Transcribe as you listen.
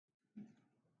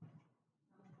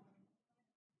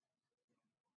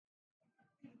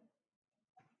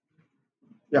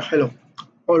Yeah, hello,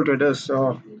 all traders.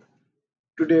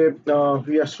 Today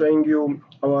we are showing you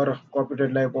our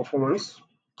corporate live performance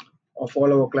of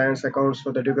all our clients' accounts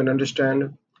so that you can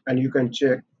understand and you can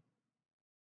check.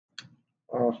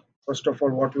 Uh, First of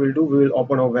all, what we'll do, we will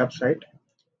open our website.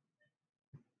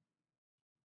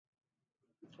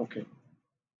 Okay,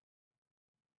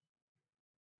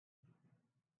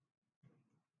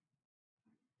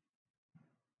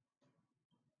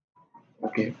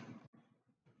 okay.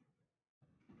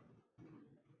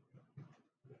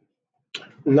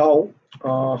 Now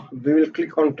we will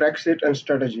click on track sheet and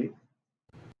strategy.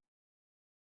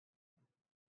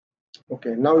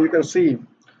 Okay, now you can see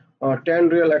 10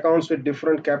 real accounts with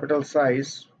different capital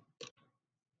size.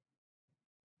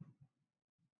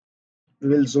 We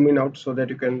will zoom in out so that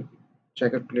you can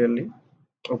check it clearly.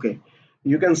 Okay,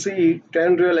 you can see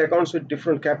 10 real accounts with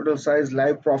different capital size,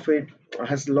 live profit,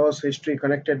 has loss history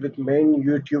connected with main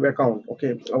YouTube account.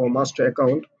 Okay, our master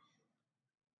account.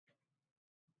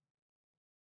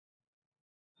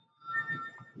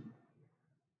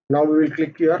 Now we will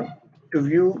click here to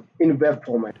view in web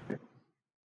format.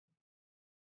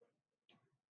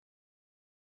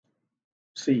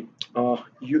 See,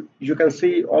 you can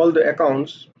see all the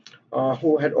accounts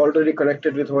who had already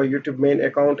connected with our YouTube main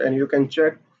account, and you can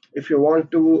check if you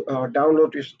want to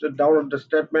download the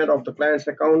statement of the client's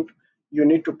account. You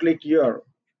need to click here.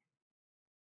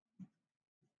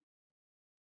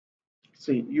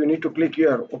 See, you need to click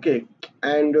here. Okay,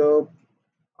 and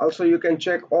also you can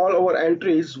check all our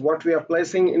entries what we are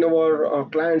placing in our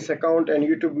client's account and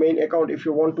YouTube main account. If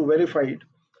you want to verify it,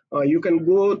 you can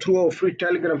go through our free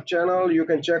Telegram channel. You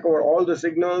can check over all the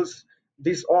signals.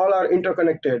 These all are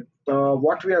interconnected.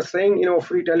 What we are saying in our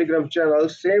free Telegram channel,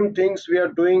 same things we are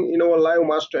doing in our live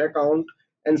master account,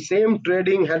 and same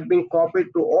trading had been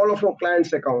copied to all of our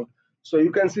clients account. So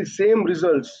you can see same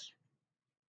results.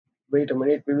 Wait a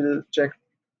minute, we will check.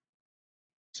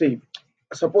 See,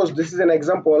 suppose this is an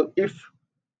example. If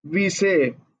we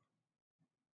say,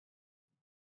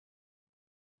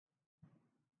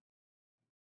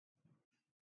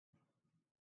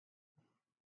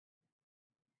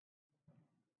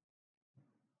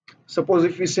 suppose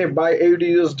if we say buy AUD,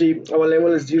 our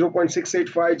level is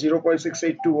 0.685,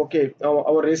 0.682. Okay,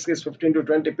 our risk is 15 to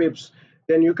 20 pips.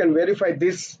 Then you can verify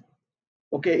this,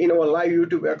 okay, in our live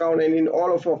YouTube account and in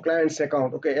all of our clients'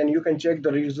 account. Okay, and you can check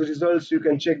the results, you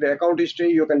can check the account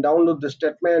history, you can download the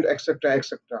statement, etc.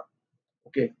 etc.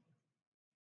 Okay,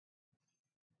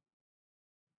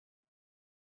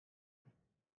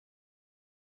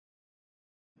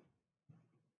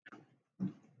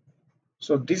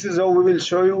 so this is how we will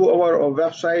show you our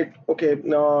website. Okay,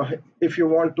 now if you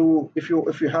want to, if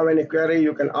you have any query,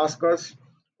 you can ask us.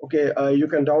 Okay, you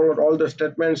can download all the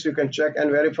statements, you can check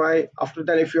and verify. After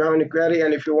that, if you have any query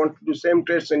and if you want to do same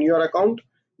trades in your account,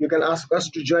 you can ask us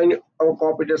to join our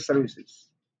cooperative services.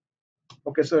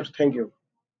 Okay, sir, thank you.